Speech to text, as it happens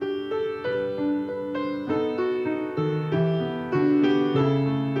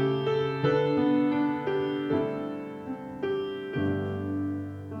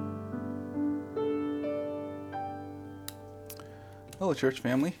Hello, church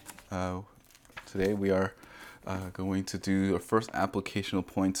family. Uh, Today we are going to do our first applicational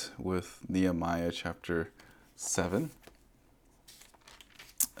point with Nehemiah chapter 7.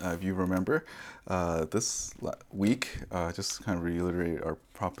 If you remember, this week, just kind of reiterate our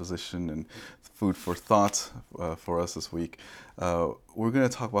proposition and food for thought for us this week. We're going to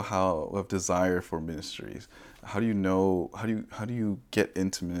talk about how we have desire for ministries. How do you know? How do you get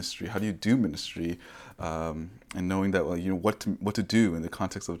into ministry? How do you do ministry? And knowing that, what to do in the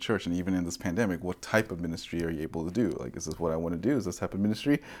context of the church, and even in this pandemic, what type of ministry are you able to do? Like, is this what I want to do? Is this type of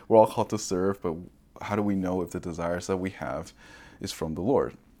ministry? We're all called to serve, but how do we know if the desires that we have is from the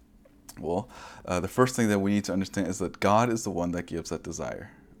Lord? Well, the first thing that we need to understand is that God is the one that gives that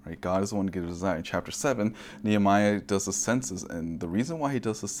desire. Right? God is the one who gives desire. In chapter 7, Nehemiah does a census, and the reason why he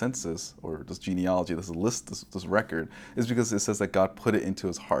does the census, or this genealogy, this list, this record, is because it says that God put it into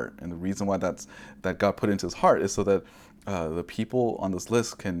his heart. And the reason why that God put it into his heart is so that the people on this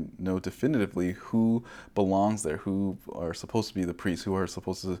list can know definitively who belongs there, who are supposed to be the priests, who are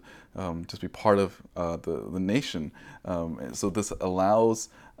supposed to just be part of the nation. So this allows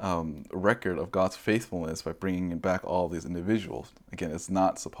a record of God's faithfulness by bringing back all these individuals. Again, it's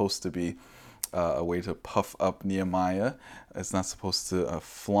not supposed to be a way to puff up Nehemiah. It's not supposed to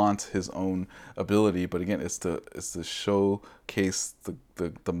flaunt his own ability, but again, it's to showcase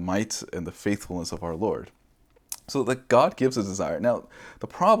the might and the faithfulness of our Lord. So that God gives a desire. Now, the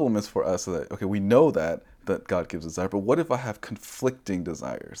problem is for us that, okay, we know that God gives desire, but what if I have conflicting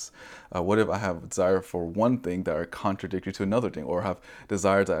desires? What if I have desire for one thing that are contradictory to another thing, or have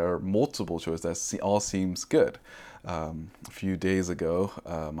desires that are multiple choice that all seems good? A few days ago,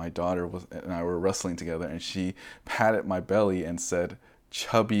 my daughter and I were wrestling together, and she patted my belly and said,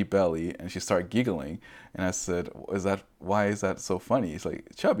 "Chubby belly," and she started giggling, and I said, why is that so funny? It's like,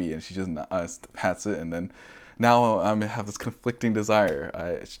 chubby, and she just pats it, and then now I have this conflicting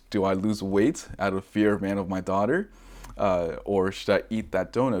desire. Do I lose weight out of fear of my daughter? Or should I eat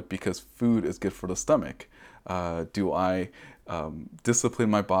that donut because food is good for the stomach? Do I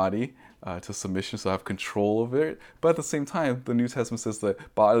discipline my body to submission so I have control over it? But at the same time, the New Testament says that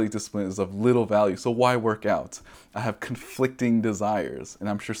bodily discipline is of little value. So why work out? I have conflicting desires, and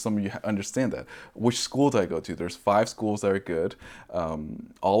I'm sure some of you understand that. Which school do I go to? There's 5 schools that are good.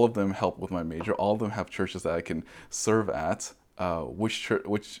 All of them help with my major. All of them have churches that I can serve at. Which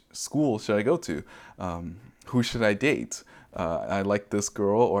school should I go to? Who should I date? I like this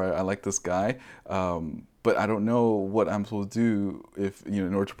girl, or I like this guy, but I don't know what I'm supposed to do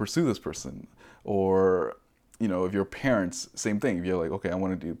in order to pursue this person. Or, if your parents, same thing. If you're like, okay, I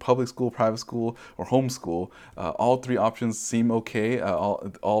want to do public school, private school, or homeschool, all 3 options seem okay. All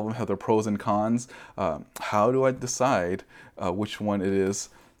of them have their pros and cons. How do I decide which one it is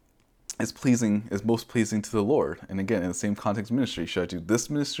most pleasing to the Lord? And again, in the same context, ministry, should I do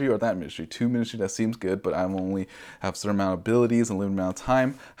this ministry or that ministry? 2 ministry that seems good, but I only have a certain amount of abilities and a limited amount of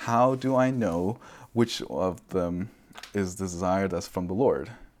time. How do I know which of them is the desire that's from the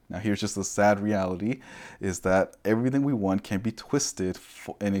Lord? Now, here's just the sad reality, is that everything we want can be twisted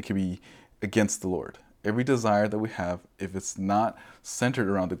and it can be against the Lord. Every desire that we have, if it's not centered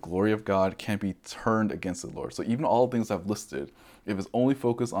around the glory of God, can be turned against the Lord. So even all the things I've listed, if it's only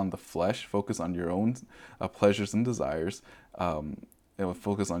focused on the flesh, focus on your own pleasures and desires,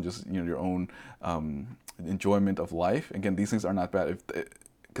 focus on just your own enjoyment of life. Again, these things are not bad,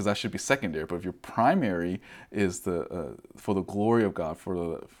 because that should be secondary. But if your primary is for the glory of God,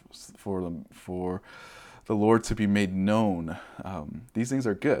 for the Lord to be made known, these things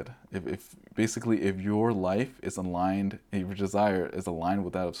are good. If your life is aligned, if your desire is aligned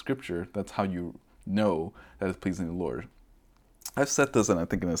with that of Scripture, that's how you know that it's pleasing the Lord. I've said this, and I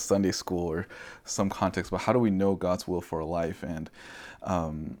think in a Sunday school or some context, but how do we know God's will for our life? And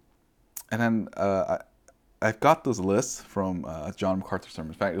then I've got those lists from John MacArthur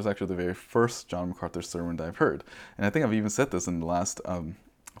sermon. In fact, it was actually the very first John MacArthur sermon that I've heard. And I think I've even said this in the last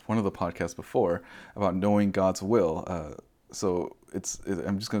one of the podcasts before about knowing God's will. So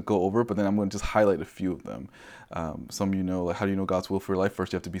I'm just going to go over it, but then I'm going to just highlight a few of them. Some of you know, like, how do you know God's will for your life?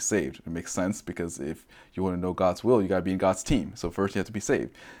 First, you have to be saved. It makes sense, because if you want to know God's will, you got to be in God's team. So first, you have to be saved.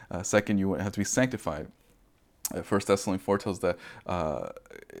 Second, you have to be sanctified. 1 Thessalonians 4 tells that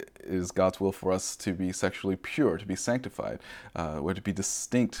it is God's will for us to be sexually pure, to be sanctified. We have to be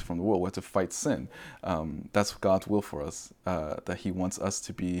distinct from the world. We have to fight sin. That's God's will for us, that He wants us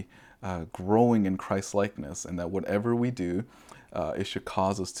to be growing in Christ-likeness, and that whatever we do, it should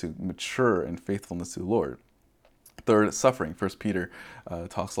cause us to mature in faithfulness to the Lord. Third, suffering. First Peter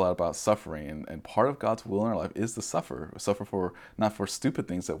talks a lot about suffering, and part of God's will in our life is to suffer for not for stupid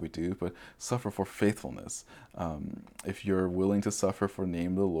things that we do, but suffer for faithfulness. If you're willing to suffer for the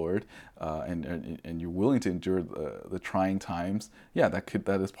name of the Lord, and you're willing to endure the trying times, yeah,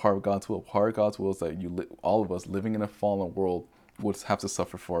 that is part of God's will. Part of God's will is that all of us living in a fallen world would have to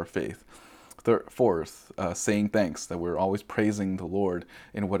suffer for our faith. Fourth, saying thanks, that we're always praising the Lord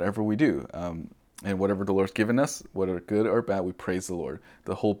in whatever we do. And whatever the Lord's given us, whether good or bad, we praise the Lord.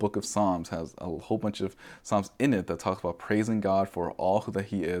 The whole book of Psalms has a whole bunch of Psalms in it that talks about praising God for all that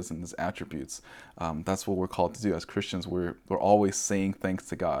He is and His attributes. That's what we're called to do as Christians. We're always saying thanks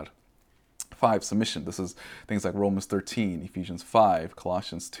to God. 5, submission. This is things like Romans 13, Ephesians 5,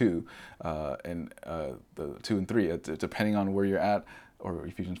 Colossians 2, and the 2 and 3, depending on where you're at, or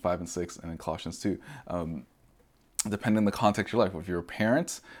Ephesians 5 and 6, and then Colossians 2. Depending on the context of your life. If you're a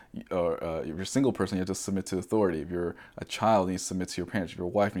parent, or if you're a single person, you have to submit to authority. If you're a child, you need to submit to your parents. If you're a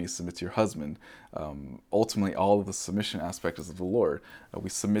wife, you need to submit to your husband. Ultimately, all of the submission aspect is of the Lord.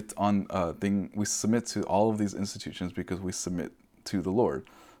 We submit to all of these institutions because we submit to the Lord.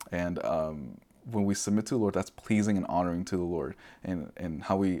 And when we submit to the Lord, that's pleasing and honoring to the Lord. And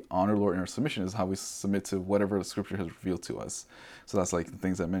how we honor the Lord in our submission is how we submit to whatever the Scripture has revealed to us. So that's like the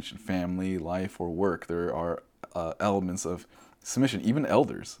things I mentioned: family, life, or work. There are elements of submission. Even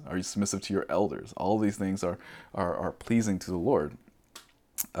elders, are you submissive to your elders? All these things are pleasing to the Lord.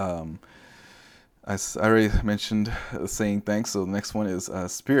 As I already mentioned, saying thanks. So the next one is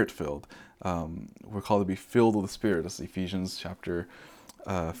Spirit-filled. We're called to be filled with the Spirit. That's Ephesians chapter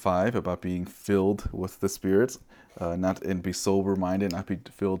 5, about being filled with the Spirit, and be sober-minded, not be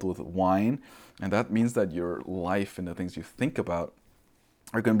filled with wine. And that means that your life and the things you think about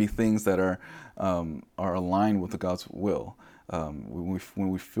are going to be things that are aligned with God's will. When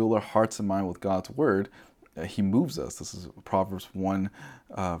we fill our hearts and mind with God's word, He moves us. This is Proverbs 1,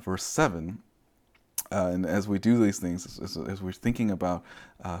 verse 7. And as we do these things, as we're thinking about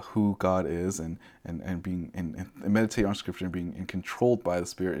who God is, and meditate on Scripture, and being controlled by the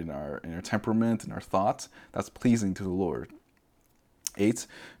Spirit in our temperament and our thoughts, that's pleasing to the Lord. 8,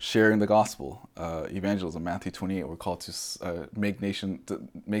 sharing the gospel. Evangelism, Matthew 28, we're called to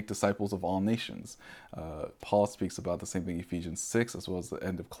make disciples of all nations. Paul speaks about the same thing in Ephesians 6, as well as the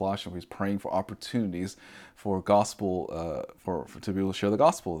end of Colossians, where he's praying for opportunities for gospel, to be able to share the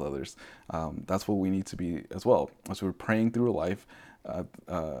gospel with others. That's what we need to be as well. As we're praying through life,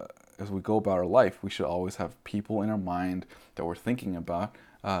 as we go about our life, we should always have people in our mind that we're thinking about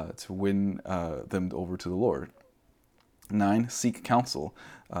to win them over to the Lord. 9, seek counsel.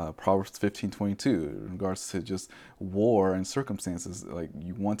 Proverbs 15:22, in regards to just war and circumstances. Like,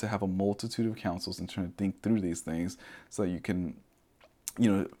 you want to have a multitude of counsels and trying to think through these things so that you can,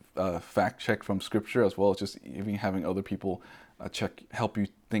 fact check from Scripture, as well as just even having other people help you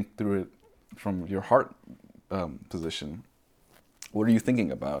think through it from your heart position. What are you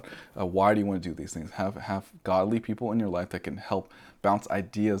thinking about? Why do you want to do these things? Have godly people in your life that can help bounce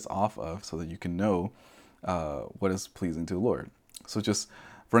ideas off of, so that you can know what is pleasing to the Lord. So just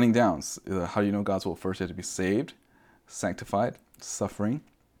running down, how do you know God's will? First, you have to be saved, sanctified, suffering,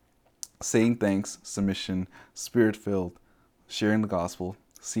 saying thanks, submission, Spirit-filled, sharing the gospel,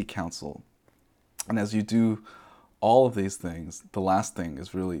 seek counsel. And as you do all of these things, the last thing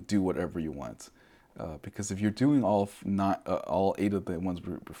is really do whatever you want. Because if you're doing all 8 of the ones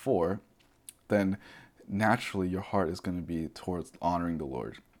before, then naturally your heart is going to be towards honoring the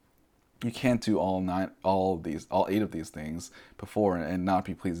Lord. You can't do all 8 of these things before and not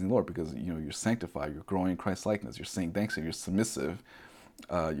be pleasing the Lord, because you're sanctified, you're growing in Christ likeness, you're saying thanks, you're submissive,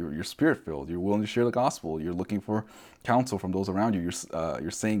 you're Spirit-filled, you're willing to share the gospel, you're looking for counsel from those around you, you're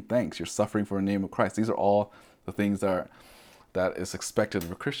saying thanks, you're suffering for the name of Christ. These are all the things that is expected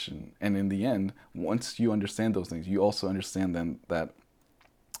of a Christian. And in the end, once you understand those things, you also understand then that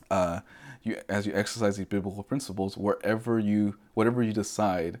as you exercise these biblical principles, whatever you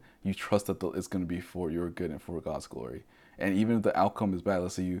decide, you trust that it's going to be for your good and for God's glory. And even if the outcome is bad,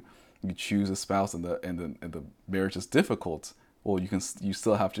 let's say you choose a spouse and the marriage is difficult, well, you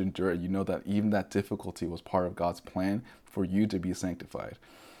still have to endure it. You know that even that difficulty was part of God's plan for you to be sanctified.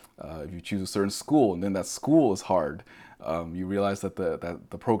 If you choose a certain school and then that school is hard, you realize that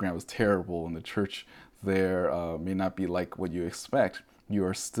the program is terrible and the church there may not be like what you expect. You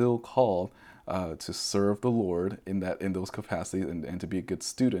are still called to serve the Lord in those capacities, and to be a good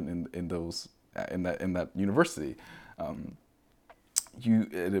student in that university. But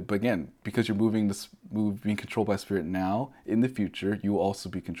again, because you're being controlled by Spirit now, in the future, you will also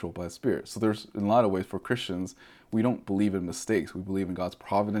be controlled by the Spirit. So there's, in a lot of ways, for Christians, we don't believe in mistakes. We believe in God's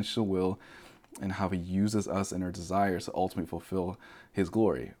providential will, and how he uses us and our desires to ultimately fulfill his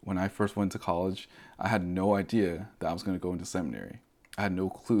glory. When I first went to college, I had no idea that I was going to go into seminary. I had no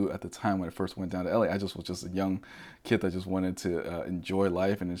clue at the time when I first went down to LA. I just was just a young kid that just wanted to enjoy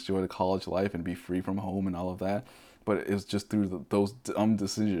life and enjoy the college life and be free from home and all of that. But it was just through those dumb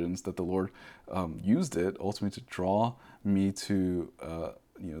decisions that the Lord used it ultimately to draw me to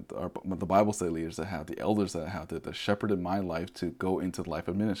the Bible study leaders that I have, the elders that I have, that shepherded my life to go into the life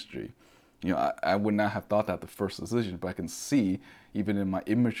of ministry. I would not have thought that the first decision, but I can see even in my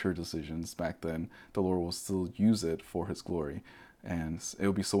immature decisions back then, the Lord will still use it for His glory, and it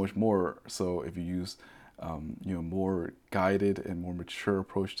will be so much more so if you use, more guided and more mature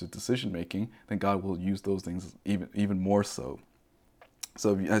approach to decision making. Then God will use those things even more so.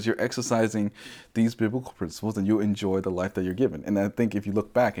 So as you're exercising these biblical principles, then you'll enjoy the life that you're given. And I think if you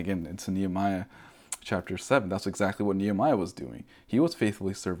look back again into Nehemiah chapter 7, that's exactly what Nehemiah was doing. He was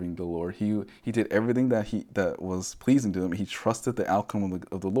faithfully serving the Lord. He did everything that was pleasing to him. He trusted the outcome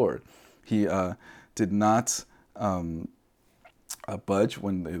of the Lord. He did not budge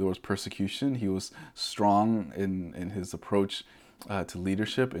when there was persecution. He was strong in his approach to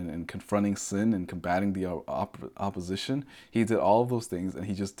leadership and confronting sin and combating the opposition. He did all of those things, and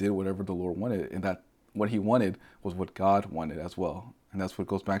he just did whatever the Lord wanted, and that what he wanted was what God wanted as well. And that's what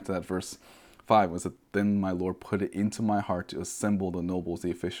goes back to that verse 5, was that then my Lord put it into my heart to assemble the nobles,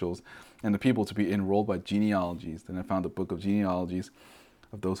 the officials, and the people to be enrolled by genealogies. Then I found a book of genealogies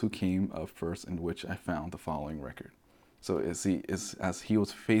of those who came up first, in which I found the following record. So as he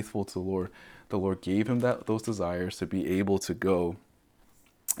was faithful to the Lord gave him those desires to be able to go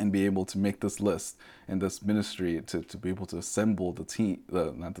and be able to make this list and this ministry to be able to assemble the team,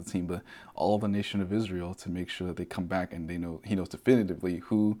 not the team, but all of the nation of Israel, to make sure that they come back and he knows definitively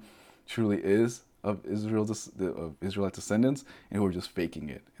who truly is of Israelite descendants and who are just faking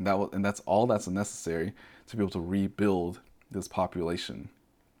it. And that's all that's necessary to be able to rebuild this population.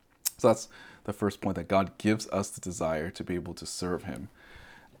 So that's the first point, that God gives us the desire to be able to serve him.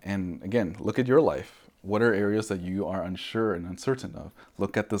 And again, look at your life. What are areas that you are unsure and uncertain of?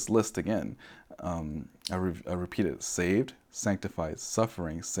 Look at this list again. I repeat it: saved, sanctified,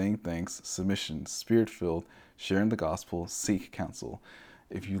 suffering, saying thanks, submission, spirit-filled, sharing the gospel, seek counsel.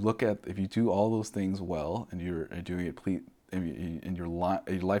 If you do all those things well, and you're doing it, and your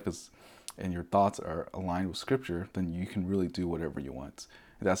life is, and your thoughts are aligned with Scripture, then you can really do whatever you want.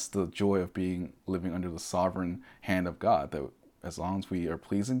 And that's the joy of living under the sovereign hand of God. That as long as we are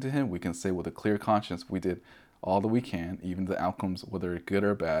pleasing to Him, we can say with a clear conscience, we did all that we can, even the outcomes, whether good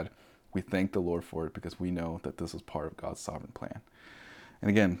or bad. We thank the Lord for it because we know that this is part of God's sovereign plan. And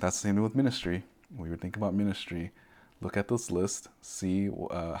again, that's the same thing with ministry. When you think about ministry, look at this list, see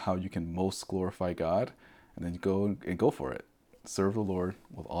how you can most glorify God, and then go for it. Serve the Lord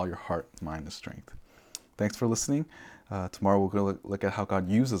with all your heart, mind, and strength. Thanks for listening. Tomorrow we're going to look at how God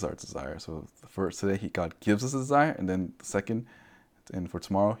uses our desire. So first today, God gives us a desire, and then the second, and for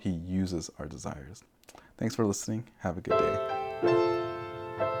tomorrow, He uses our desires. Thanks for listening. Have a good day.